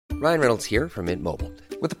Ryan Reynolds here from Mint Mobile.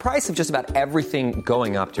 With the price of just about everything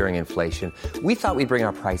going up during inflation, we thought we'd bring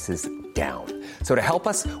our prices down. So to help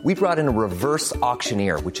us, we brought in a reverse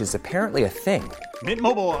auctioneer, which is apparently a thing. Mint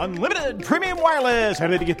Mobile Unlimited Premium Wireless. How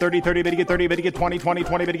to get 30, 30, bit to get 30, bit to get 20, 20,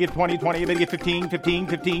 20, bit to get 20, 20, bit to get 15, 15,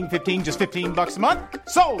 15, 15, just $15 a month?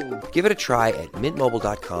 Sold! Give it a try at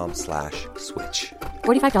mintmobile.com/switch.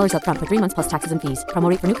 $45 up front for 3 months plus taxes and fees. Promo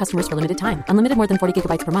rate for new customers for limited time. Unlimited more than 40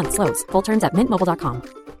 gigabytes per month. Slows full terms at mintmobile.com.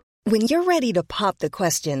 When you're ready to pop the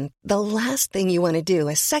question, the last thing you want to do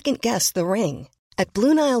is second-guess the ring. At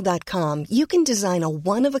BlueNile.com, you can design a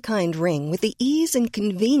one-of-a-kind ring with the ease and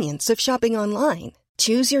convenience of shopping online.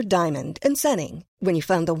 Choose your diamond and setting. When you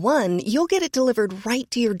find the one, you'll get it delivered right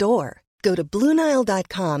to your door. Go to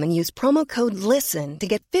BlueNile.com and use promo code LISTEN to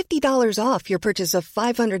get $50 off your purchase of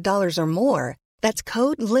 $500 or more. That's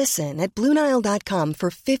code LISTEN at BlueNile.com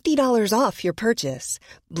for $50 off your purchase.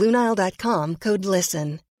 BlueNile.com, code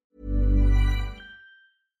LISTEN.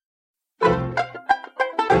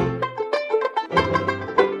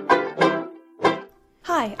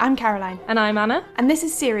 Hi, I'm Caroline. And I'm Anna. And this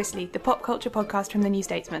is Seriously, the pop culture podcast from The New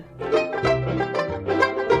Statesman.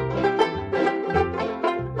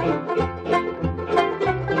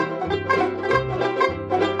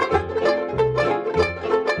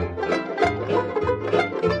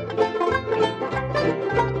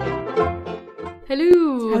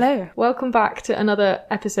 Hello. Welcome back to another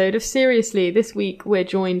episode of Seriously. This week we're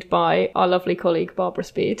joined by our lovely colleague Barbara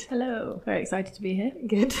Speed. Hello. Very excited to be here.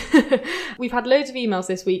 Good. We've had loads of emails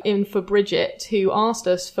this week in for Bridget, who asked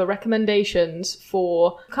us for recommendations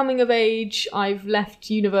for coming of age, I've left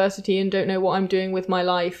university and don't know what I'm doing with my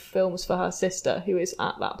life films for her sister, who is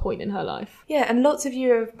at that point in her life. Yeah, and lots of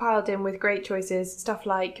you have piled in with great choices, stuff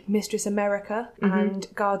like Mistress America and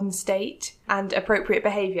Garden State and Appropriate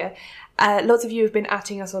Behaviour. Lots of you have been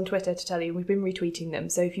atting us on Twitter to tell you. We've been retweeting them.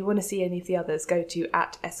 So if you want to see any of the others, go to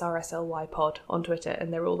 @SRSLYpod on Twitter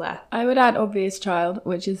and they're all there. I would add Obvious Child,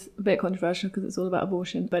 which is a bit controversial because it's all about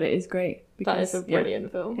abortion, but it is great. That is a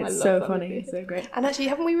brilliant film. It's I love so that funny. movie. It's so great. And actually,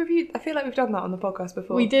 haven't we reviewed... I feel like we've done that on the podcast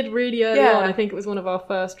before. We did really early on. I think it was one of our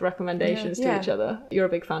first recommendations to Yeah. each other. You're a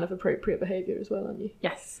big fan of Appropriate Behaviour as well, aren't you?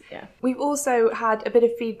 Yes, yeah. We've also had a bit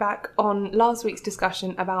of feedback on last week's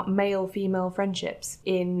discussion about male-female friendships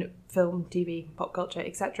in film, TV, pop culture,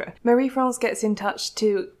 etc. Marie-France gets in touch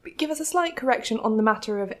to give us a slight correction on the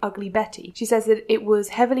matter of Ugly Betty. She says that it was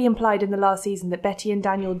heavily implied in the last season that Betty and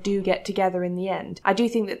Daniel do get together in the end. I do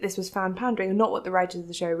think that this was fan pandering and not what the writers of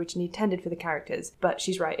the show originally intended for the characters, but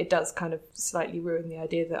she's right, it does kind of slightly ruin the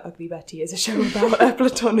idea that Ugly Betty is a show about a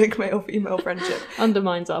platonic male-female friendship.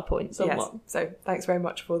 Undermines our point somewhat. Yes, so thanks very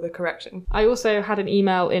much for the correction. I also had an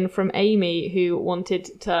email in from Amy who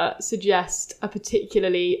wanted to suggest a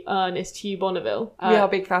particularly earnest Hugh Bonneville. We are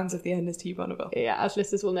big fans of the earnest Hugh Bonneville. Yeah, as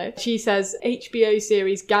listeners will know. She says, HBO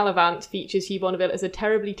series Gallivant features Hugh Bonneville as a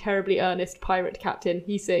terribly, terribly earnest pirate captain.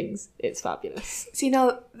 He sings. It's fabulous. See,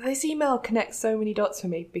 now, this email connects so many dots for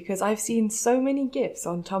me because I've seen so many GIFs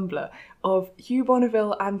on Tumblr of Hugh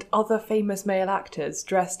Bonneville and other famous male actors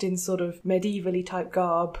dressed in sort of medievally type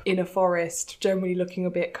garb in a forest, generally looking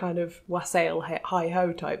a bit kind of wassail,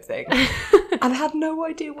 hi-ho type thing. And I had no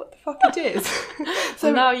idea what the fuck it is.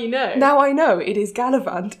 So now you know. Now I know. It is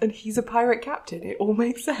Gallivant and he's a pirate captain. It all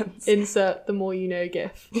makes sense. Insert the more you know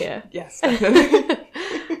gif here. Yes, definitely.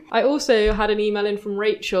 I also had an email in from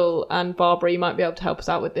Rachel, and Barbara, you might be able to help us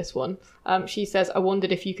out with this one. She says, I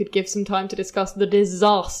wondered if you could give some time to discuss the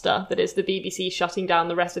disaster that is the BBC shutting down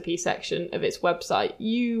the recipe section of its website.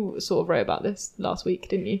 You sort of wrote about this last week,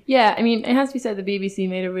 didn't you? Yeah, I mean, it has to be said the BBC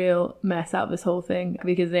made a real mess out of this whole thing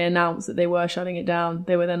because they announced that they were shutting it down.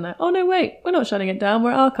 They were then like, oh no, wait, we're not shutting it down,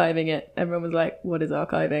 we're archiving it. Everyone was like, what is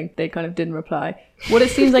archiving? They kind of didn't reply. What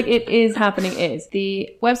it seems like it is happening is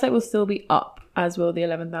the website will still be up, as will the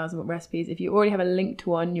 11,000 recipes. If you already have a link to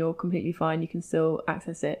one, you're completely fine. You can still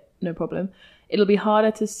access it, no problem. It'll be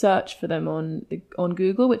harder to search for them on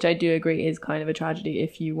Google, which I do agree is kind of a tragedy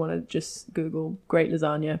if you want to just Google Great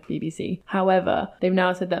Lasagna BBC. However, they've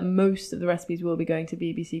now said that most of the recipes will be going to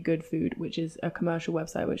BBC Good Food, which is a commercial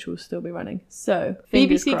website which will still be running. So,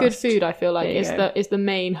 BBC Good Food, I feel like, is the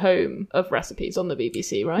main home of recipes on the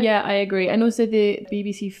BBC, right? Yeah, I agree. And also the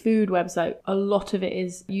BBC Food website, a lot of it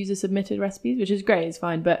is user-submitted recipes, which is great, it's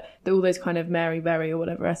fine, but all those kind of Mary Berry or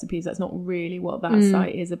whatever recipes, that's not really what that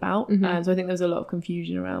site is about. So I think there was was a lot of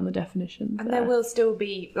confusion around the definitions. And there will still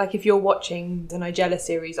be, like, if you're watching the Nigella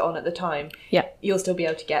series on at the time, you'll still be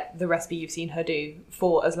able to get the recipe you've seen her do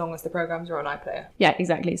for as long as the programmes are on iPlayer. Yeah,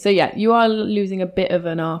 exactly. So yeah, you are losing a bit of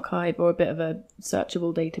an archive or a bit of a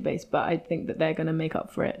searchable database, but I think that they're going to make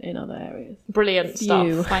up for it in other areas. Brilliant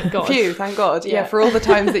stuff, thank God. Thank God. Yeah, for all the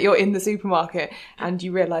times that you're in the supermarket and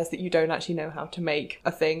you realise that you don't actually know how to make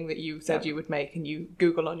a thing that you said you would make, and you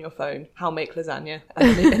Google on your phone, how make lasagna,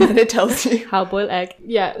 and then it tells you. How boil egg.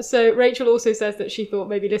 Yeah, so Rachel also says that she thought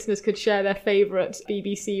maybe listeners could share their favourite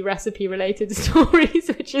BBC recipe-related stories,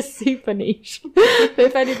 which is super niche. But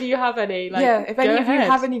if any of you have any, if any of you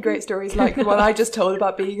have any great stories like the one I just told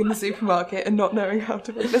about being in the supermarket and not knowing how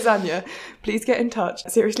to make lasagna, please get in touch.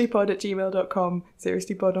 seriouslypod@gmail.com,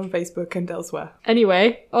 seriouslypod on Facebook and elsewhere.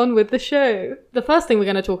 Anyway, on with the show. The first thing we're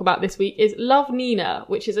going to talk about this week is Love, Nina,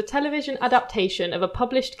 which is a television adaptation of a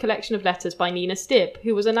published collection of letters by Nina Stibb,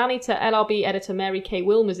 who was a nanny to LRB editor Mary Kay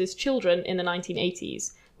Wilmers' children in the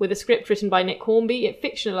 1980s. With a script written by Nick Hornby, it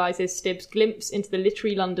fictionalises Stibb's glimpse into the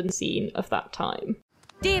literary London scene of that time.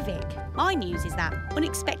 Dear Vic, my news is that,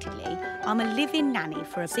 unexpectedly, I'm a live-in nanny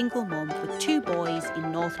for a single mum with 2 boys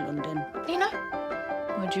in North London. Nina,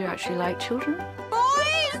 would you actually like children?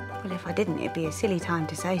 Boys! Well, if I didn't, it'd be a silly time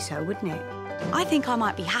to say so, wouldn't it? I think I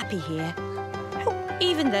might be happy here.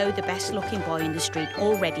 Even though the best-looking boy in the street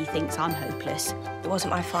already thinks I'm hopeless. It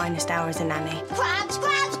wasn't my finest hour as a nanny. Crabs,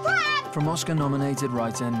 crabs, crabs! From Oscar-nominated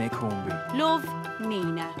writer Nick Hornby. Love,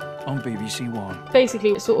 Nina. On BBC One.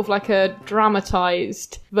 Basically, it's sort of like a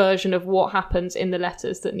dramatised version of what happens in the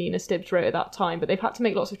letters that Nina Stibbs wrote at that time, but they've had to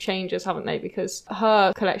make lots of changes, haven't they? Because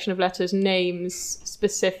her collection of letters names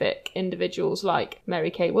specific individuals like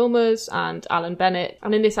Mary Kay Wilmers and Alan Bennett,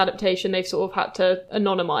 and in this adaptation they've sort of had to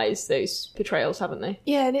anonymise those portrayals, haven't they?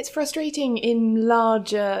 Yeah, and it's frustrating in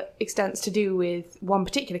larger extents to do with one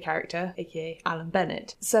particular character, aka Alan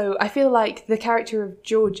Bennett. So I feel like the character of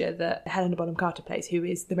Georgia that Helena Bonham Carter plays, who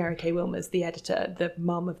is the Mary Kay Wilmers, the editor, the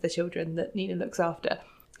mum of the children that Nina looks after,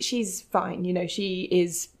 she's fine. You know, she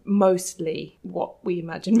is mostly what we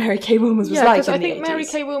imagine Mary Kay Wilmers was like in the 80s. I think Mary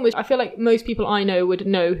Kay Wilmers, I feel like most people I know would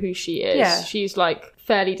know who she is. Yeah. She's like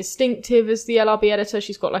fairly distinctive as the LRB editor.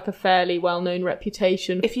 She's got like a fairly well-known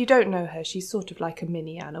reputation. If you don't know her, she's sort of like a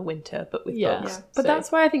mini Anna Wintour, but with books. Yeah. But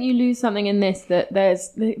that's why I think you lose something in this, that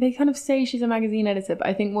they kind of say she's a magazine editor, but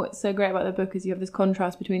I think what's so great about the book is you have this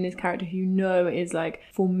contrast between this character who you know is like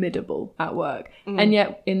formidable at work, and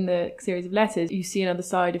yet in the series of letters you see another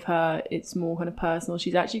side of her. It's more kind of personal.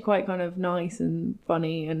 She's actually quite kind of nice and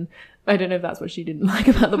funny, and I don't know if that's what she didn't like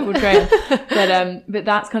about the portrayal, but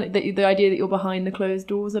that's kind of the idea that you're behind the closed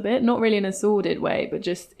doors a bit, not really in a sordid way, but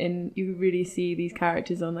just in, you really see these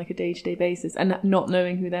characters on like a day-to-day basis, and not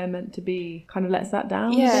knowing who they're meant to be kind of lets that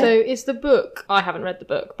down. Yeah. So is the book, I haven't read the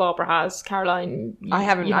book, Barbara has, Caroline, I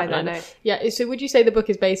haven't either, no. Yeah, so would you say the book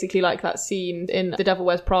is basically like that scene in The Devil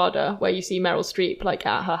Wears Prada where you see Meryl Streep like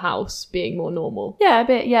at her house being more normal? Yeah, a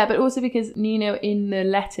bit, yeah, but also because Nina in the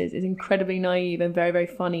letters is incredibly naive and very, very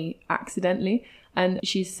funny accidentally, and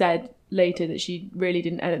she said later that she really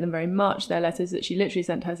didn't edit them very much, their letters, that she literally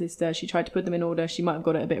sent to her sister. She tried to put them in order, she might have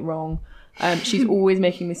got it a bit wrong. She's always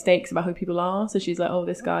making mistakes about who people are, so she's like, oh,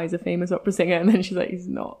 this guy's a famous opera singer, and then she's like, he's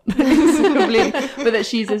not. But that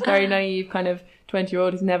she's this very naive kind of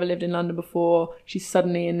 20-year-old who's never lived in London before. She's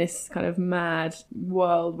suddenly in this kind of mad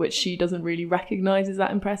world which she doesn't really recognise as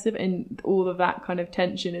that impressive, and all of that kind of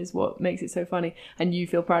tension is what makes it so funny, and you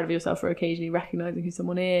feel proud of yourself for occasionally recognising who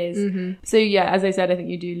someone is. So yeah, as I said, I think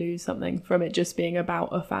you do lose something from it just being about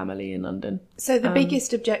a family in London. So the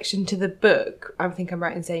biggest objection to the book, I think I'm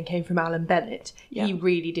right in saying, came from Alan Bennett. Yeah. He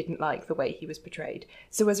really didn't like the way he was portrayed.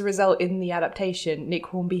 So as a result, in the adaptation, Nick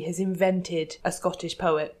Hornby has invented a Scottish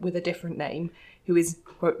poet with a different name who is,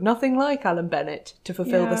 quote, nothing like Alan Bennett to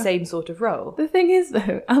fulfil the same sort of role. The thing is,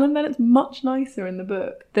 though, Alan Bennett's much nicer in the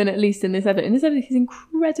book than at least in this episode. In this episode, he's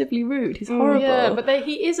incredibly rude. He's horrible. Yeah, but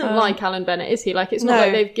he isn't like Alan Bennett, is he? Like, it's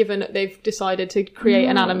not like they've decided to create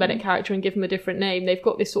an Alan Bennett character and give him a different name. They've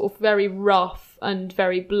got this sort of very rough and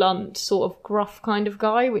very blunt, sort of gruff kind of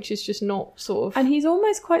guy, which is just not sort of... And he's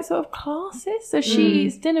almost quite sort of classist. So she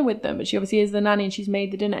eats dinner with them, but she obviously is the nanny and she's made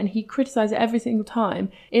the dinner, and he criticises it every single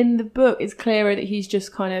time. In the book, it's clearer that he's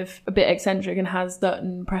just kind of a bit eccentric and has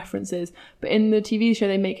certain preferences. But in the TV show,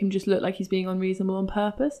 they make him just look like he's being unreasonable on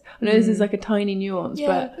purpose. I know this is like a tiny nuance,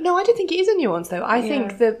 but... No, I don't think it is a nuance, though. I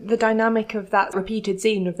think the dynamic of that repeated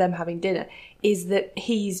scene of them having dinner is that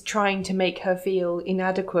he's trying to make her feel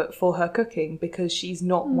inadequate for her cooking because she's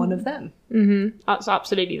not one of them. That's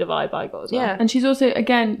absolutely the vibe I got as well. Yeah. And she's also,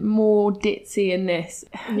 again, more ditzy in this.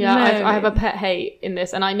 Yeah, I have a pet hate in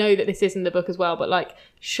this, and I know that this is in the book as well, but like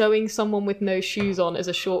showing someone with no shoes on as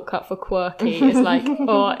a shortcut for quirky is like,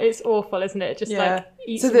 oh, it's awful, isn't it? It just like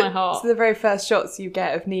eats my heart. So the very first shots you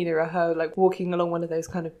get of Nina are her like walking along one of those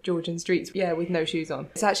kind of Georgian streets, with no shoes on.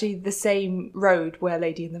 It's actually the same road where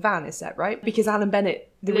Lady in the Van is set, right? Because Alan Bennett,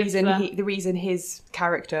 the reason his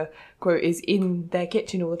character, quote, is in their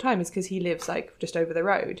kitchen all the time is because he lives like just over the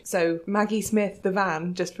road. So Maggie Smith, the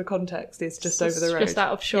van, just for context, is just over the road. Just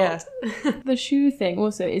out of shot. Yeah. The shoe thing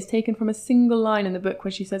also is taken from a single line in the book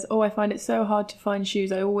where she says, I find it so hard to find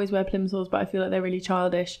shoes. I always wear plimsolls, but I feel like they're really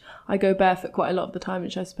childish. I go barefoot quite a lot of the time,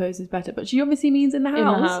 which I suppose is better. But she obviously means in the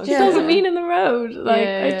house. She doesn't mean in the road.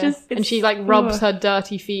 Like, and she like rubs her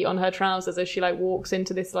dirty feet on her trousers as she like walks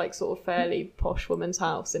into this like sort of fairly posh woman's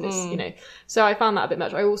house, and it's so I found that a bit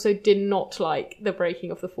much. I also did not like the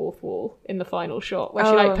breaking of the fourth wall in the final shot where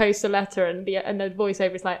she like posts a letter and the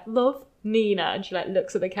voiceover is like, love, Nina, and she like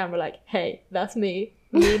looks at the camera like, hey, that's me,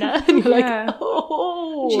 Nina. And you're like,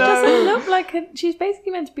 oh, she doesn't look like she's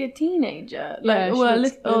basically meant to be a teenager, like, a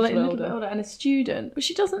little bit older and a student, but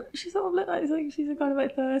she doesn't. She sort of looks like she's a kind of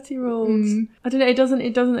like 30-year-old. I don't know.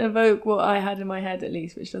 It doesn't evoke what I had in my head, at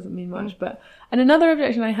least, which doesn't mean much. And another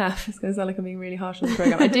objection I have, it's going to sound like I'm being really harsh on the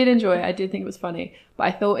program. I did enjoy it. I did think it was funny, but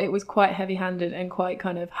I thought it was quite heavy-handed and quite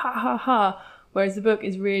kind of ha ha ha. Whereas the book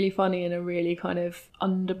is really funny in a really kind of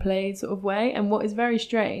underplayed sort of way. And what is very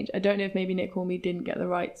strange, I don't know if maybe Nick Hornby didn't get the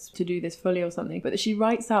rights to do this fully or something, but that she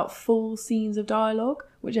writes out full scenes of dialogue,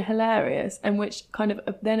 which are hilarious and which kind of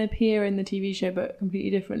then appear in the TV show but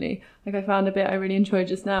completely differently. Like I found a bit I really enjoyed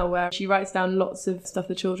just now where she writes down lots of stuff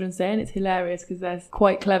the children say, and it's hilarious because they're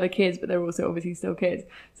quite clever kids, but they're also obviously still kids.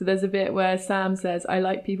 So there's a bit where Sam says, I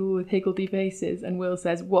like people with higgledy faces, and Will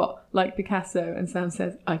says, what, like Picasso? And Sam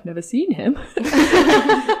says, I've never seen him. And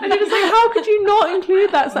you're just like, how could you not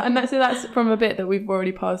include that? And that's from a bit that we've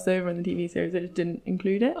already passed over in the TV series. They just didn't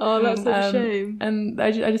include it. Oh, that's such a shame. And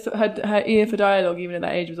I just thought her ear for dialogue, even at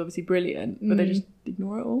that age, was obviously brilliant, but they just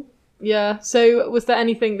ignore it all. Yeah. So was there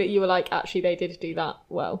anything that you were like, actually, they did do that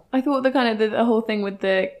well? I thought the whole thing with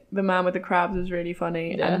the man with the crabs was really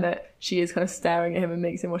funny, and that she is kind of staring at him and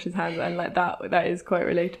makes him wash his hands, and like that is quite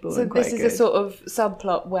relatable. So and quite this is good. a sort of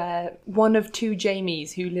subplot where one of two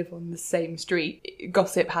Jamies who live on the same street,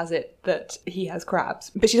 gossip has it that he has crabs,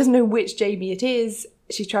 but she doesn't know which Jamie it is.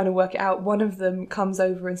 She's trying to work it out. One of them comes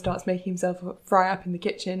over and starts making himself a fry up in the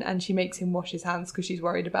kitchen, and she makes him wash his hands because she's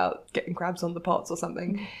worried about getting crabs on the pots or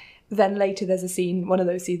something. Then later there's a scene, one of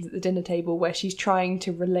those scenes at the dinner table, where she's trying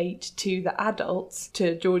to relate to the adults,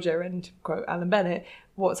 to Georgia and, quote, Alan Bennett,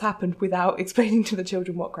 what's happened without explaining to the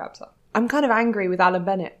children what crabs are. I'm kind of angry with Alan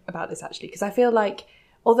Bennett about this, actually, because I feel like,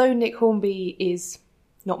 although Nick Hornby is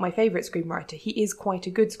not my favourite screenwriter, he is quite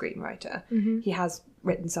a good screenwriter. He has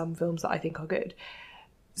written some films that I think are good.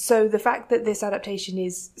 So the fact that this adaptation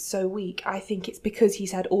is so weak, I think it's because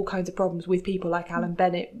he's had all kinds of problems with people like Alan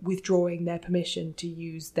Bennett withdrawing their permission to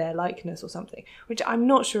use their likeness or something, which I'm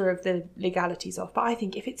not sure of the legalities of, but I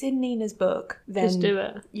think if it's in Nina's book, then just do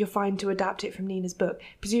it. You're fine to adapt it from Nina's book.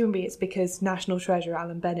 Presumably it's because National Treasure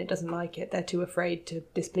Alan Bennett doesn't like it, they're too afraid to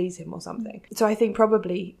displease him or something. So I think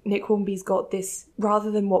probably Nick Hornby's got this, rather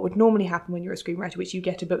than what would normally happen when you're a screenwriter, which you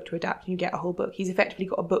get a book to adapt and you get a whole book, he's effectively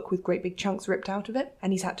got a book with great big chunks ripped out of it,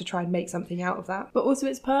 and he's had to try and make something out of that. But also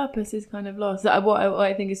its purpose is kind of lost. What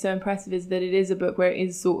I think is so impressive is that it is a book where it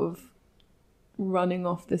is sort of running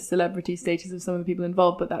off the celebrity status of some of the people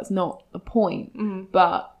involved, but that's not the point.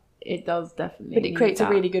 But it does definitely. But it creates a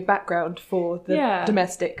really good background for the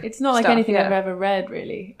domestic It's not like stuff, anything I've ever read,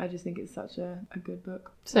 really. I just think it's such a good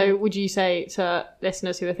book. So would you say to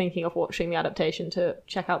listeners who are thinking of watching the adaptation to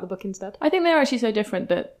check out the book instead? I think they're actually so different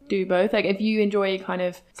that do both. Like if you enjoy kind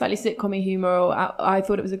of slightly sitcom-y humour, or I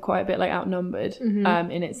thought it was quite a bit like Outnumbered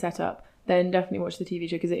in its setup, then definitely watch the TV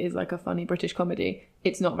show because it is like a funny British comedy.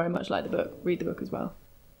 It's not very much like the book. Read the book as well.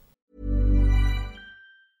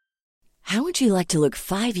 How would you like to look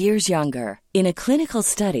 5 years younger? In a clinical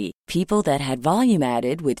study, people that had volume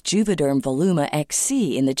added with Juvederm Voluma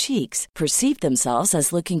XC in the cheeks perceived themselves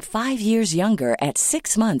as looking 5 years younger at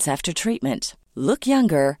 6 months after treatment. Look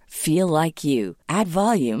younger, feel like you. Add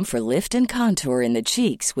volume for lift and contour in the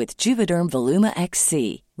cheeks with Juvederm Voluma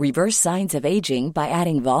XC. Reverse signs of aging by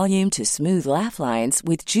adding volume to smooth laugh lines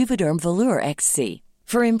with Juvederm Volure XC.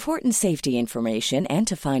 For important safety information and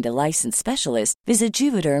to find a licensed specialist, visit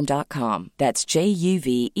Juvederm.com. That's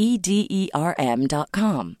JUVEDERM.com.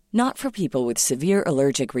 Not for people with severe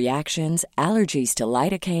allergic reactions, allergies to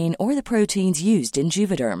lidocaine, or the proteins used in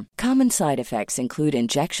Juvederm. Common side effects include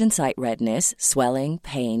injection site redness, swelling,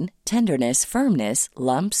 pain, tenderness, firmness,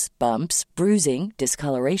 lumps, bumps, bruising,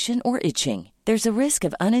 discoloration, or itching. There's a risk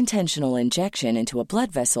of unintentional injection into a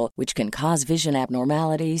blood vessel, which can cause vision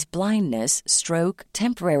abnormalities, blindness, stroke,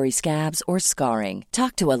 temporary scabs, or scarring.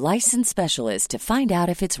 Talk to a licensed specialist to find out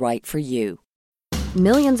if it's right for you.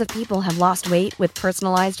 Millions of people have lost weight with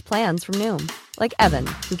personalized plans from Noom. Like Evan,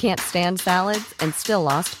 who can't stand salads and still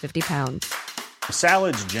lost 50 pounds.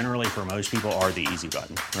 Salads generally for most people are the easy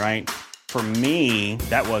button, right? For me,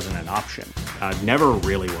 that wasn't an option. I never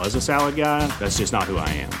really was a salad guy. That's just not who I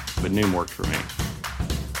am. But Noom worked for me.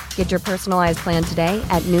 Get your personalized plan today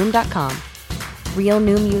at Noom.com. Real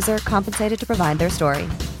Noom user compensated to provide their story.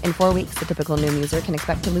 In 4 weeks, the typical Noom user can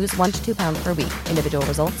expect to lose 1 to 2 pounds per week. Individual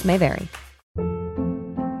results may vary.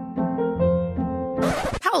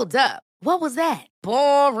 Hold up. What was that?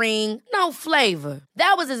 Boring. No flavor.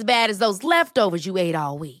 That was as bad as those leftovers you ate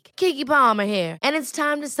all week. Keke Palmer here, and it's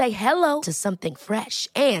time to say hello to something fresh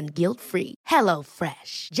and guilt-free. Hello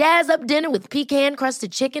Fresh. Jazz up dinner with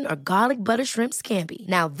pecan-crusted chicken or garlic butter shrimp scampi.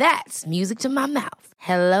 Now that's music to my mouth.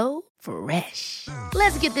 Hello Fresh.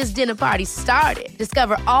 Let's get this dinner party started.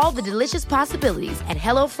 Discover all the delicious possibilities at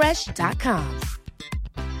HelloFresh.com.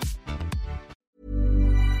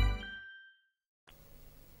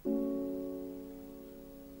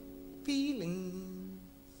 Feelings.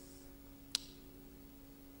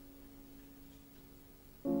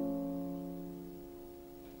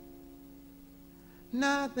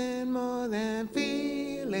 Nothing more than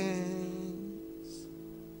feelings.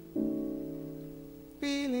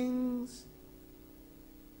 Feelings.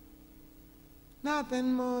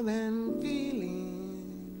 Nothing more than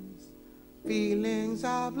feelings. Feelings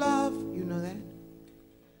of love. You know that?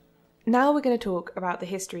 Now we're going to talk about the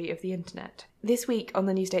history of the internet. This week on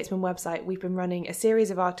the New Statesman website, we've been running a series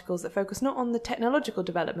of articles that focus not on the technological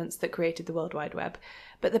developments that created the World Wide Web,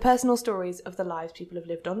 but the personal stories of the lives people have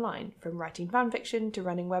lived online, from writing fanfiction to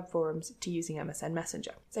running web forums to using MSN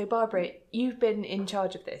Messenger. So Barbara, you've been in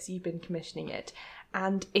charge of this, you've been commissioning it,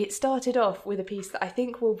 and it started off with a piece that I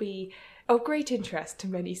think will be of great interest to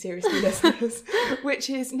many seriously listeners, which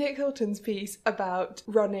is Nick Hilton's piece about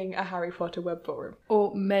running a Harry Potter web forum.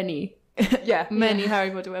 Or many. Many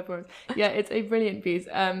Harry Potter web forums. Yeah, it's a brilliant piece.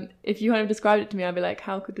 If you kind of described it to me, I'd be like,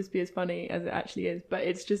 how could this be as funny as it actually is? But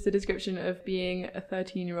it's just a description of being a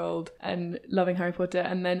 13-year-old and loving Harry Potter,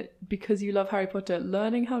 and then because you love Harry Potter,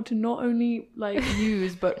 learning how to not only like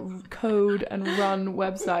use but code and run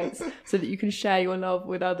websites so that you can share your love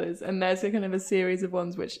with others. And there's a kind of a series of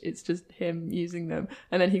ones which it's just him using them,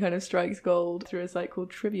 and then he kind of strikes gold through a site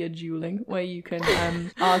called Trivia Dueling, where you can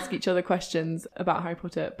ask each other questions about Harry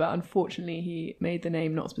Potter, but unfortunately he made the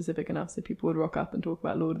name not specific enough, so people would rock up and talk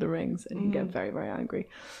about Lord of the Rings and he'd get very, very angry.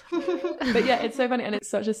 But yeah, it's so funny, and it's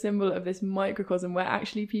such a symbol of this microcosm where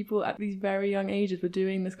actually people at these very young ages were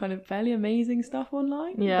doing this kind of fairly amazing stuff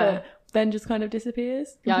online. But then just kind of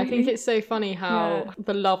disappears completely. Yeah, I think it's so funny how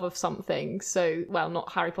the love of something so, well,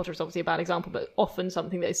 not Harry Potter is obviously a bad example, but often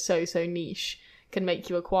something that is so niche can make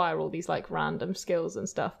you acquire all these like random skills and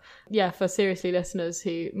stuff. Yeah, for seriously listeners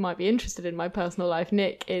who might be interested in my personal life,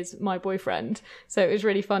 Nick is my boyfriend. So it was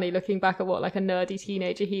really funny looking back at what like a nerdy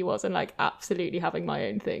teenager he was and like absolutely having my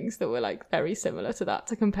own things that were like very similar to that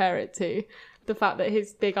to compare it to. The fact that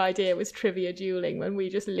his big idea was trivia dueling, when we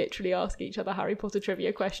just literally ask each other Harry Potter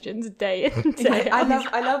trivia questions day in, day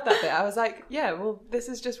out. I love that bit. I was like, yeah, well, this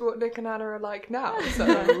is just what Nick and Anna are like now. So.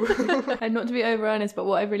 And not to be over earnest, but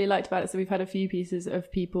what I really liked about it, so we've had a few pieces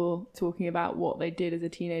of people talking about what they did as a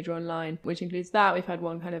teenager online, which includes that. We've had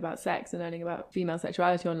one kind of about sex and learning about female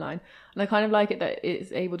sexuality online. And I kind of like it that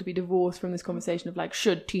it's able to be divorced from this conversation of like,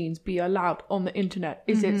 should teens be allowed on the internet?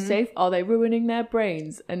 Is it safe? Are they ruining their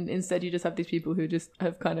brains? And instead you just have these people who just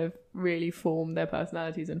have kind of really formed their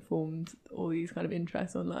personalities and formed all these kind of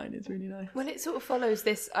interests online. It's really nice. Well, it sort of follows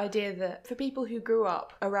this idea that for people who grew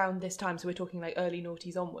up around this time, so we're talking like early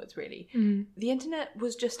noughties onwards really, the internet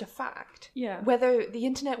was just a fact. Yeah. Whether the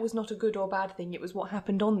internet was not a good or bad thing, it was what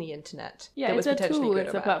happened on the internet. Yeah, that it's was a potentially tool, good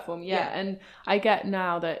it's or a bad. platform. Yeah, and I get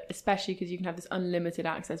now that, especially because you can have this unlimited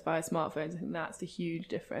access via smartphones, I think that's the huge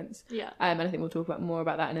difference. Yeah. And I think we'll talk about more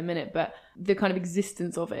about that in a minute, but the kind of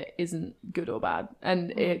existence of it isn't good or bad.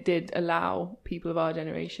 And it did allow people of our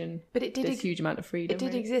generation this huge amount of freedom. It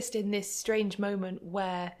did exist in this strange moment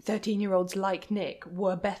where 13-year-olds like Nick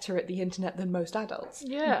were better at the internet than most adults.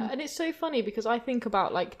 Yeah, and it's so funny because I think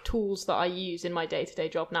about like tools that I use in my day-to-day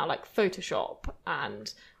job now, like Photoshop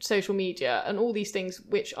and social media and all these things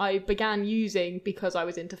which I began using because I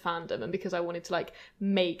was into fandom and because I wanted to like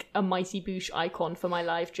make a Mighty Boosh icon for my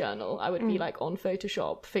live journal. I would be like on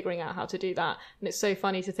Photoshop figuring out how to do that. And it's so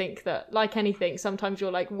funny to think that, like anything, sometimes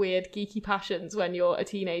your like weird geeky passions when you're a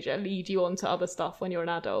teenager lead you on to other stuff when you're an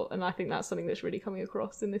adult, and I think that's something that's really coming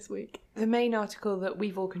across in this week. The main article that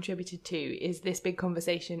we've all contributed to is this big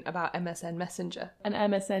conversation about MSN Messenger. An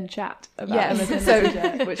MSN chat about MSN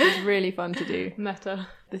Messenger, which was really fun to do. Meta.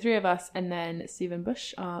 The three of us and then Stephen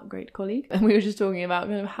Bush, our great colleague, and we were just talking about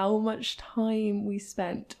kind of how much time we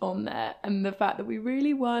spent on there and the fact that we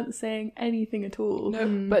really weren't saying anything at all,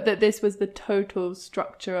 but that this was the total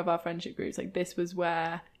structure of our friendship groups. Like, this was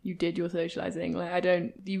where you did your socializing. Like,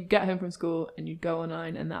 you get home from school and you'd go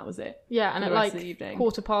online and that was it. Yeah, and at like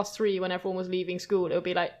 3:15 when everyone was leaving school, it would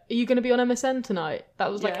be like, are you going to be on MSN tonight? That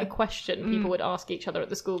was like a question people would ask each other at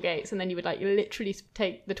the school gates, and then you would like literally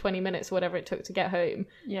take the 20 minutes or whatever it took to get home,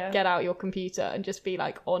 get out your computer and just be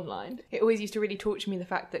like online. It always used to really torture me, the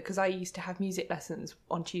fact that, because I used to have music lessons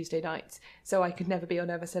on Tuesday nights, so I could never be on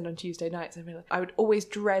MSN on Tuesday nights. I would always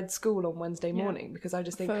dread school on Wednesday morning because I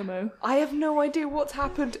just think, FOMO. I have no idea what's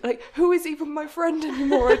happened. Like, who is even my friend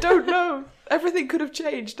anymore? I don't know. Everything could have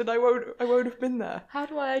changed and I won't have been there. How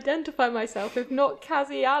do I identify myself if not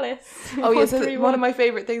Cassie Alice? Oh yeah, so one of my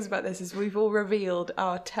favourite things about this is we've all revealed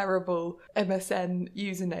our terrible MSN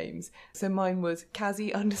usernames. So mine was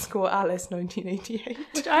Cassie_Alice 1988.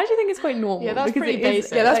 Which I actually think is quite normal. Yeah, that's pretty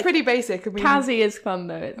basic. Yeah, that's pretty basic. I mean, Cassie is fun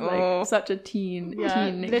though. It's like such a teen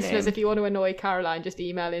nickname. Listeners, if you want to annoy Caroline, just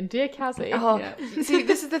email in, Dear Cassie. See,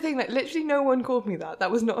 this is the thing, like literally no one called me that.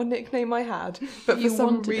 That was not a nickname I had. But for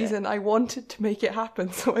some reason I wanted to make it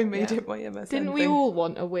happen, so I made it my MSN Didn't we all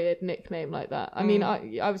want a weird nickname like that? I mean,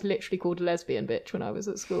 I was literally called lesbian bitch when I was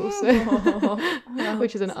at school, so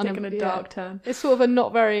which is a dark term. It's sort of a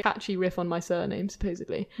not very catchy riff on my surname,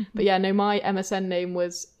 supposedly. But yeah, no, my MSN name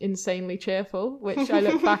was Insanely Cheerful, which I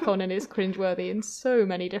look back on and is cringeworthy in so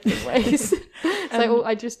many different ways. So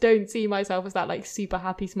I just don't see myself as that like super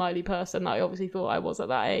happy smiley person that I obviously thought I was at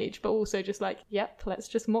that age, but also just like, yep, let's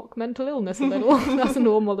just mock mental illness a little. That's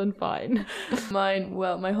normal and fine. Mine,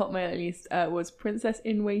 well, my Hotmail at least, was Princess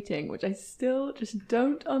in Waiting, which I still just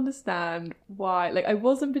don't understand why. Like, I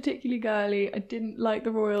wasn't particularly girly. I didn't like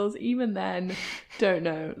the royals even then. Don't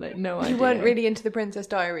know. Like, no idea. You weren't really into the Princess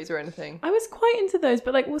Diaries or anything? I was quite into those,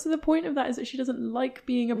 but like, also the point of that is that she doesn't like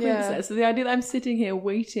being a princess. Yeah. So the idea that I'm sitting here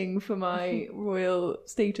waiting for my royal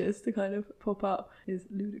status to kind of pop up is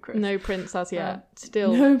ludicrous. No prince as yet.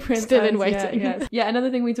 Still in waiting. Yes. Yeah, another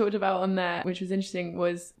thing we talked about on there, which was interesting,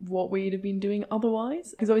 was what we'd have been doing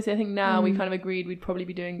otherwise. Because obviously I think now we kind of agreed we'd probably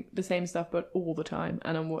be doing the same stuff but all the time,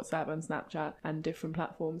 and on WhatsApp and Snapchat and different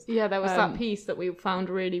platforms. Yeah, there was that piece that we found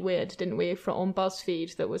really weird, didn't we, on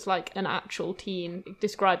BuzzFeed, that was like an actual teen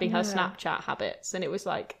describing her Snapchat habits, and it was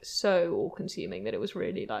like so all-consuming that it was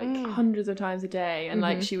really like hundreds of times a day, and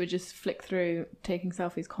like she would just flick through taking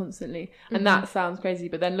selfies constantly, and that sounds crazy,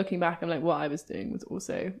 but then looking back I'm like, what I was doing was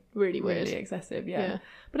also really weird, really excessive. Yeah.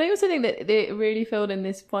 But I also think that it really filled in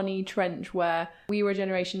this funny trench where we were a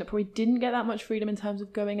generation that probably didn't get that much freedom in terms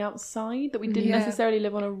of going outside, that we didn't necessarily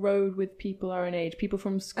live on a road with people our own age. People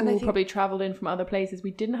from school probably travelled in from other places.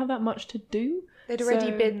 We didn't have that much to do. There'd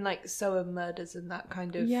already been like Soham murders and that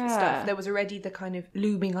kind of stuff. There was already the kind of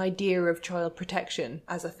looming idea of child protection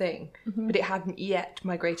as a thing, but it hadn't yet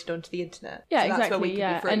migrated onto the internet. Yeah, so that's exactly. where we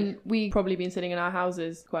could be free. And we probably been sitting in our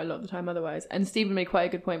houses quite a lot of the time otherwise. And Stephen made quite a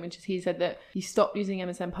good point, which is he said that he stopped using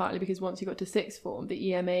MSN partly because once he got to sixth form, the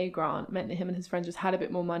EMA grant meant that him and his friends just had a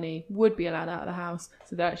bit more money, would be allowed out of the house,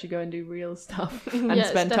 so they'd actually go and do real stuff and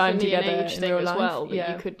spend time together an age in thing real as life. well.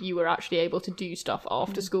 That you were actually able to do stuff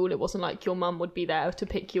after school. It wasn't like your mum would be there to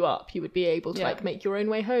pick you up. You would be able to like make your own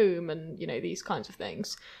way home and, you know, these kinds of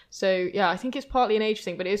things. So yeah, I think it's partly an age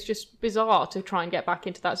thing, but it's just bizarre to try and get back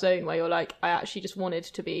into that zone where you're like, I actually just wanted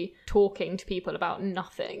to be talking to people about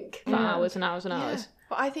nothing for hours and hours and hours.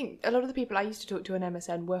 But I think a lot of the people I used to talk to on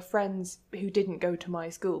MSN were friends who didn't go to my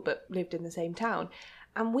school but lived in the same town.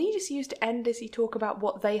 And we just used to endlessly talk about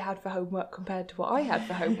what they had for homework compared to what I had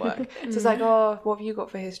for homework. So it's like, oh, what have you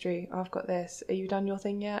got for history? Oh, I've got this. Are you done your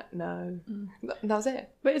thing yet? No. That was it.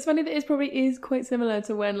 But it's funny that it probably is quite similar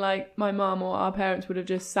to when like my mum or our parents would have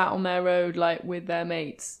just sat on their road like with their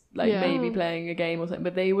mates like maybe playing a game or something,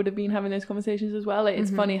 but they would have been having those conversations as well. Like,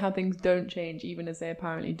 it's funny how things don't change, even as they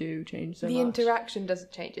apparently do change so much. The interaction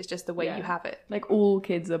doesn't change, it's just the way you have it. Like, all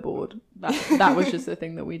kids are bored. That was just the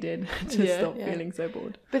thing that we did to stop feeling so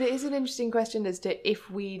bored. But it is an interesting question as to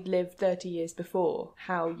if we'd lived 30 years before,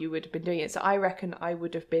 how you would have been doing it. So I reckon I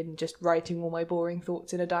would have been just writing all my boring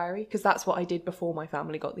thoughts in a diary, because that's what I did before my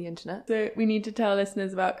family got the internet. So we need to tell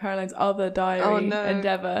listeners about Caroline's other diary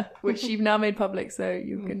endeavour, which you've now made public, so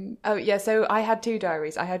you can... Oh, yeah, so I had 2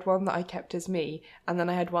 diaries. I had one that I kept as me, and then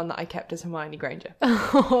I had one that I kept as Hermione Granger.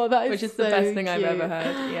 Oh, that is which is so the best thing cute. I've ever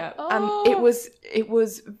heard. Yeah. And it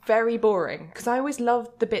was very boring, because I always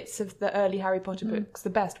loved the bits of the early Harry Potter books the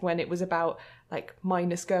best when it was about like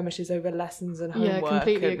minor skirmishes over lessons and homework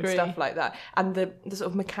and stuff like that, and the sort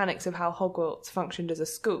of mechanics of how Hogwarts functioned as a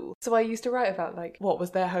school. So I used to write about like what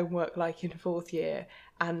was their homework like in 4th year,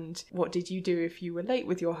 and what did you do if you were late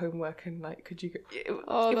with your homework, and like could you go...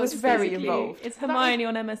 it was very involved. It's Hermione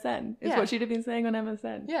on MSN. It's what she'd have been saying on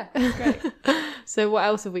MSN. Yeah, great. So what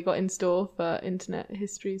else have we got in store for Internet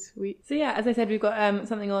Histories Week? So yeah, as I said, we've got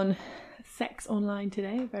something on sex online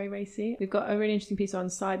today, very racy. We've got a really interesting piece on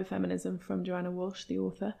cyberfeminism from Joanna Walsh, the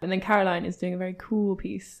author. And then Caroline is doing a very cool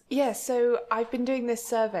piece. Yeah, so I've been doing this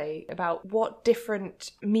survey about what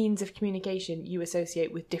different means of communication you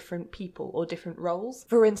associate with different people or different roles.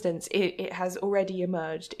 For instance, it has already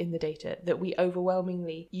emerged in the data that we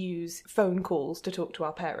overwhelmingly use phone calls to talk to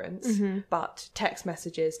our parents, but text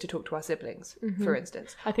messages to talk to our siblings, for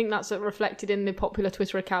instance. I think that's reflected in the popular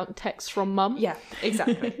Twitter account Texts from Mum. Yeah,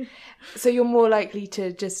 exactly. So you're more likely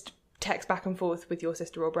to just text back and forth with your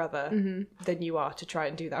sister or brother than you are to try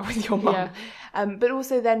and do that with your mum. Yeah. But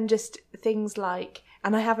also then just things like,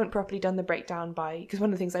 and I haven't properly done the breakdown because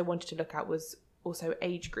one of the things I wanted to look at was also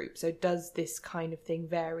age group. So does this kind of thing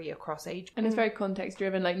vary across age? And it's very context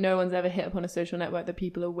driven. Like, no one's ever hit upon a social network that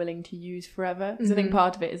people are willing to use forever. So I think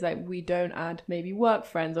part of it is like we don't add maybe work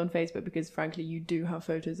friends on Facebook because frankly you do have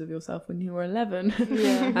photos of yourself when you were 11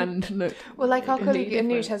 and look, well, like our colleague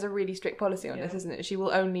Anoush has a really strict policy on this, isn't it? She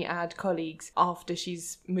will only add colleagues after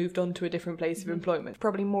she's moved on to a different place of employment.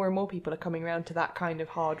 Probably more and more people are coming around to that kind of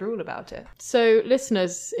hard rule about it. So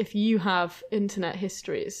listeners, if you have internet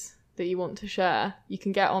histories that you want to share, you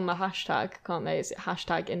can get on the hashtag, can't they? It's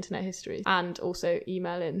hashtag Internet Histories, and also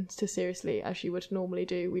email in to Seriously as you would normally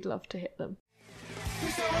do. We'd love to hit them.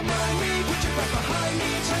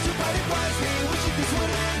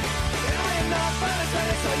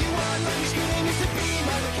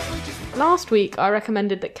 Last week, I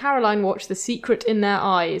recommended that Caroline watch The Secret in Their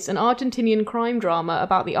Eyes, an Argentinian crime drama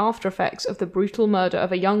about the after effects of the brutal murder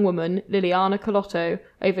of a young woman, Liliana Colotto,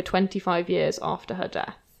 over 25 years after her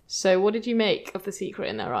death. So what did you make of The Secret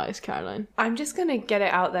in Their Eyes, Caroline? I'm just going to get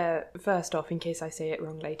it out there first off, in case I say it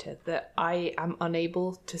wrong later, that I am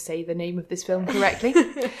unable to say the name of this film correctly.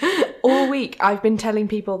 All week I've been telling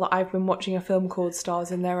people that I've been watching a film called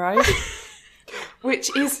Stars in Their Eyes.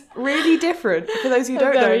 Which is really different for those who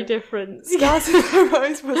don't know. Very different. Stars in Their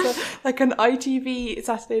Eyes was like an ITV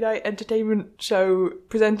Saturday night entertainment show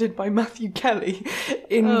presented by Matthew Kelly,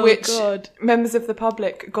 in which members of the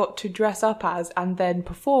public got to dress up as and then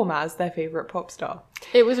perform as their favourite pop star.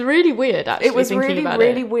 It was really weird, actually. It was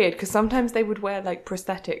really weird, because sometimes they would wear like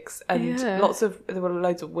prosthetics and there were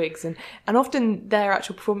loads of wigs, and often their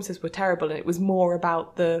actual performances were terrible, and it was more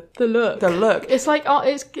about the look. It's like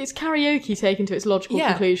it's karaoke taken to its logical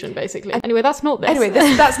conclusion, basically. Anyway, that's not this. Anyway,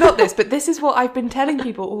 that's not this, but this is what I've been telling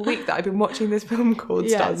people all week, that I've been watching this film called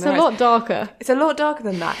Stars in Their Eyes. It's a lot darker. It's a lot darker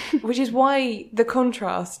than that, which is why the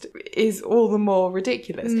contrast is all the more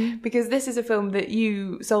ridiculous, because this is a film that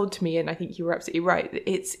you sold to me, and I think you were absolutely right.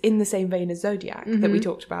 It's in the same vein as Zodiac that we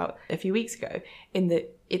talked about a few weeks ago, in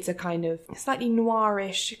that it's a kind of slightly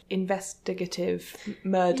noirish, investigative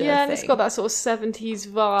murder thing. And it's got that sort of 70s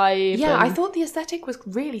vibe. Yeah, I thought the aesthetic was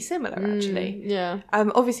really similar, actually. Yeah.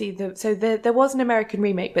 Obviously, there was an American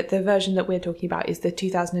remake, but the version that we're talking about is the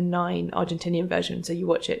 2009 Argentinian version, so you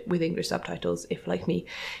watch it with English subtitles if, like me,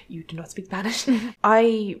 you do not speak Spanish.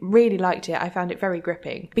 I really liked it. I found it very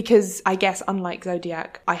gripping, because I guess, unlike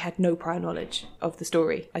Zodiac, I had no prior knowledge of the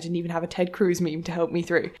story. I didn't even have a Ted Cruz meme to help me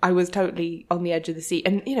through. I was totally on the edge of the seat.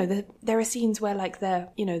 And you know, there are scenes where like they're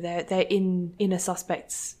in a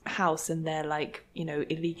suspect's house and they're like, you know,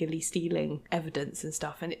 illegally stealing evidence and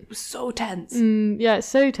stuff, and it was so tense. Yeah, it's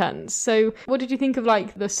so tense. So what did you think of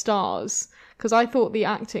like the stars? Because I thought the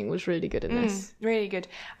acting was really good in this. Really good.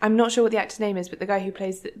 I'm not sure what the actor's name is, but the guy who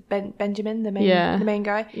plays Benjamin, the main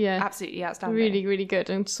guy, absolutely outstanding. Really, really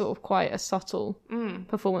good, and sort of quite a subtle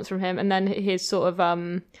performance from him. And then his sort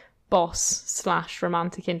of boss /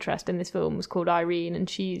 romantic interest in this film was called Irene, and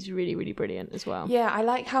she's really, really brilliant as well. Yeah, I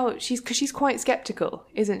like how she's quite skeptical,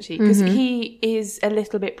 isn't she? Because he is a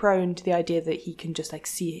little bit prone to the idea that he can just like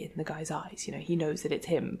see it in the guy's eyes. You know, he knows that it's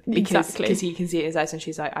him because he can see it in his eyes, and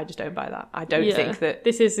she's like, I just don't buy that. I don't think that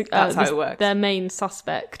this is that's how it works. Their main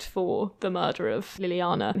suspect for the murder of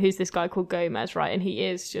Liliana, who's this guy called Gomez, right? And he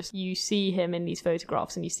is just, you see him in these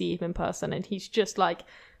photographs and you see him in person, and he's just like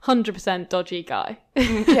 100% dodgy guy.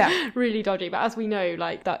 Yeah. Really dodgy. But as we know,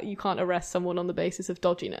 like, that you can't arrest someone on the basis of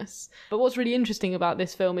dodginess. But what's really interesting about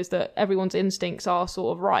this film is that everyone's instincts are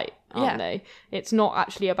sort of right, aren't they? It's not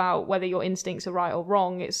actually about whether your instincts are right or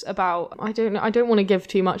wrong. It's about, I don't want to give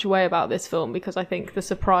too much away about this film because I think the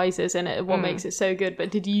surprises in it are what makes it so good.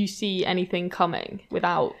 But did you see anything coming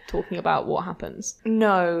without talking about what happens?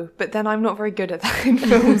 No, but then I'm not very good at that in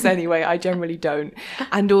films anyway. I generally don't.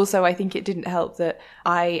 And also I think it didn't help that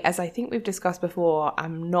as I think we've discussed before,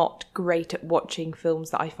 I'm not great at watching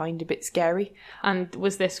films that I find a bit scary. And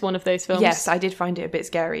was this one of those films? Yes, I did find it a bit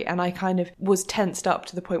scary, and I kind of was tensed up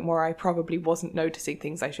to the point where I probably wasn't noticing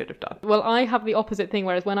things I should have done. Well, I have the opposite thing,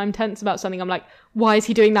 whereas when I'm tense about something, I'm like, why is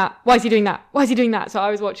he doing that? Why is he doing that? Why is he doing that? So I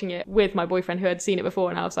was watching it with my boyfriend who had seen it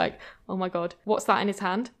before, and I was like, oh my God, what's that in his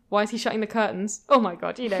hand? Why is he shutting the curtains? Oh my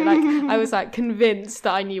God, you know, like I was like convinced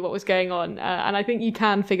that I knew what was going on. And I think you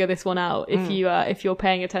can figure this one out if you're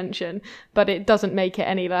paying attention, but it doesn't make it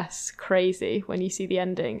any less crazy when you see the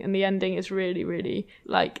ending. And the ending is really, really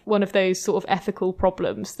like one of those sort of ethical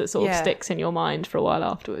problems that sort of sticks in your mind for a while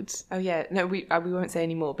afterwards. Oh yeah, no, we won't say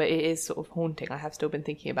any more, but it is sort of haunting. I have still been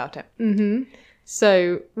thinking about it. Mm-hmm.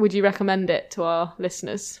 So, would you recommend it to our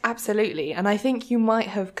listeners? Absolutely. And I think you might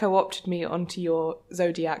have co-opted me onto your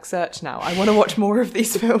Zodiac search now. I want to watch more of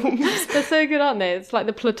these films. They're so good, aren't they? It's like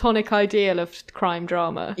the platonic ideal of crime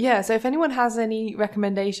drama. Yeah, so if anyone has any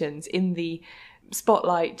recommendations in the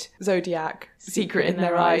Spotlight, Zodiac, Secret in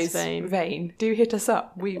Their Eyes vein, do hit us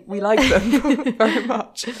up. We like them very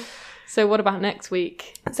much. So what about next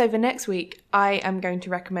week? So for next week, I am going to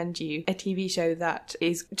recommend you a TV show that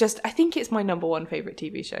is just, I think it's my number one favourite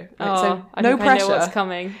TV show. So no pressure. I know what's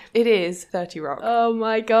coming. It is 30 Rock. Oh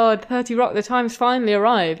my God, 30 Rock, the time's finally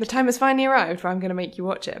arrived. The time has finally arrived where I'm going to make you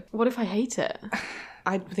watch it. What if I hate it?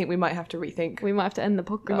 I think we might have to rethink. We might have to end the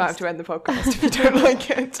podcast. We might have to end the podcast if you don't like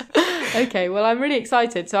it. Okay, well, I'm really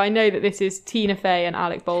excited. So I know that this is Tina Fey and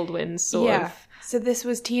Alec Baldwin's sort of... So this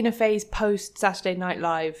was Tina Fey's post Saturday Night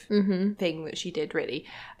Live thing that she did, really.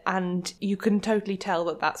 And you can totally tell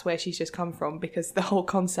that that's where she's just come from, because the whole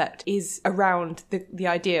concept is around the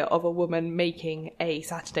idea of a woman making a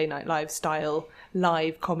Saturday Night Live style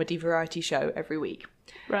live comedy variety show every week.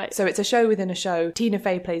 Right. So it's a show within a show. Tina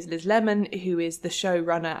Fey plays Liz Lemon, who is the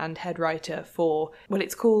showrunner and head writer for, well,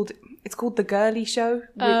 it's called The Girly Show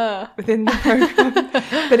within the program.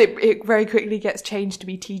 But it very quickly gets changed to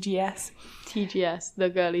be TGS. TGS, The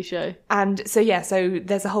Girly Show. And so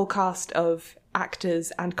there's a whole cast of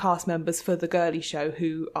actors and cast members for The Girly Show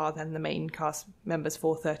who are then the main cast members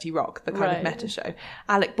for 30 Rock, the kind of meta show.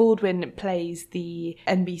 Alec Baldwin plays the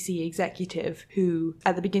NBC executive who,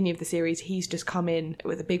 at the beginning of the series, he's just come in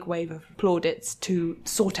with a big wave of plaudits to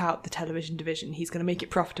sort out the television division. He's going to make it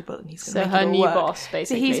profitable and he's going to make it all work. So her new boss,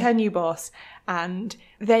 basically. So he's her new boss, and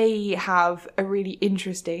they have a really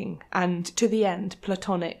interesting and, to the end,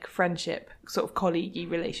 platonic friendship, sort of colleague-y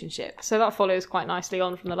relationship. So that follows quite nicely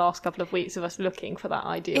on from the last couple of weeks of us looking for that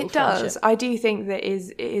ideal It friendship. does. I do think that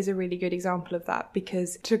it is a really good example of that,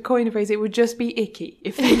 because, to coin a phrase, it would just be icky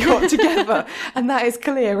if they got together. And that is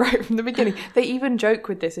clear right from the beginning. They even joke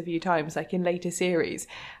with this a few times, like in later series.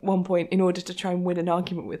 At one point, in order to try and win an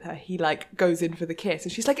argument with her, he like goes in for the kiss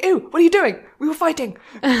and she's like, "Ew, what are you doing? We were fighting."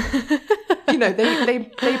 You know, they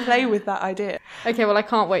play with that idea. Okay, well, I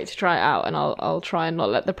can't wait to try it out, and I'll try and not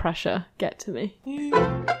let the pressure get to me.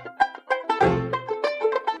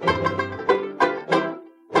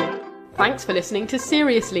 Thanks for listening to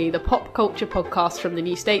Seriously, the pop culture podcast from The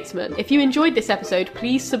New Statesman. If you enjoyed this episode,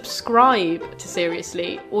 please subscribe to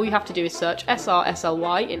Seriously. All you have to do is search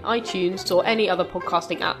SRSLY in iTunes or any other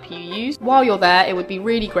podcasting app you use. While you're there, it would be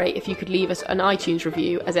really great if you could leave us an iTunes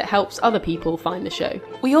review, as it helps other people find the show.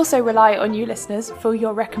 We also rely on you listeners for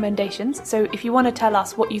your recommendations, so if you want to tell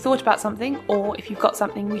us what you thought about something, or if you've got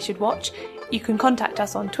something we should watch, you can contact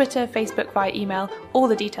us on Twitter, Facebook, via email. All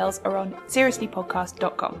the details are on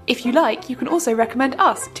seriouslypodcast.com. If you like, you can also recommend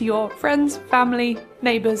us to your friends, family,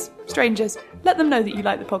 neighbours, strangers. Let them know that you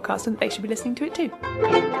like the podcast and that they should be listening to it too.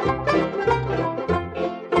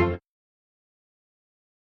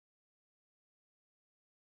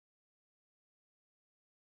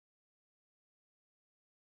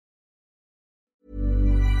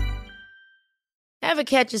 Ever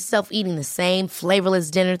catch yourself eating the same flavorless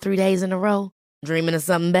dinner 3 days in a row? Dreaming of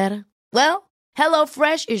something better? Well,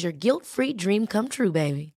 HelloFresh is your guilt-free dream come true,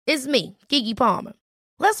 baby. It's me, Keke Palmer.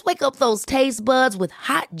 Let's wake up those taste buds with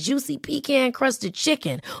hot, juicy pecan-crusted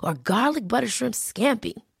chicken or garlic butter shrimp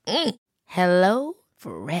scampi.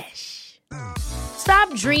 HelloFresh.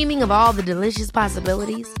 Stop dreaming of all the delicious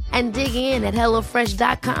possibilities and dig in at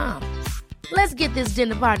HelloFresh.com. Let's get this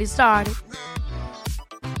dinner party started.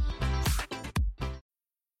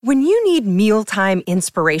 When you need mealtime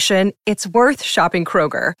inspiration, it's worth shopping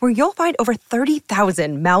Kroger, where you'll find over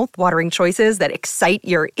 30,000 mouth-watering choices that excite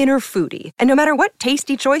your inner foodie. And no matter what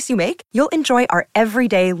tasty choice you make, you'll enjoy our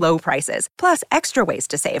everyday low prices, plus extra ways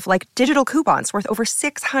to save, like digital coupons worth over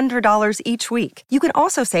 $600 each week. You can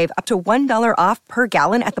also save up to $1 off per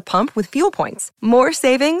gallon at the pump with fuel points. More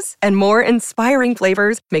savings and more inspiring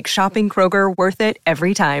flavors make shopping Kroger worth it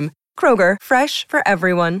every time. Kroger, fresh for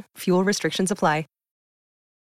everyone. Fuel restrictions apply.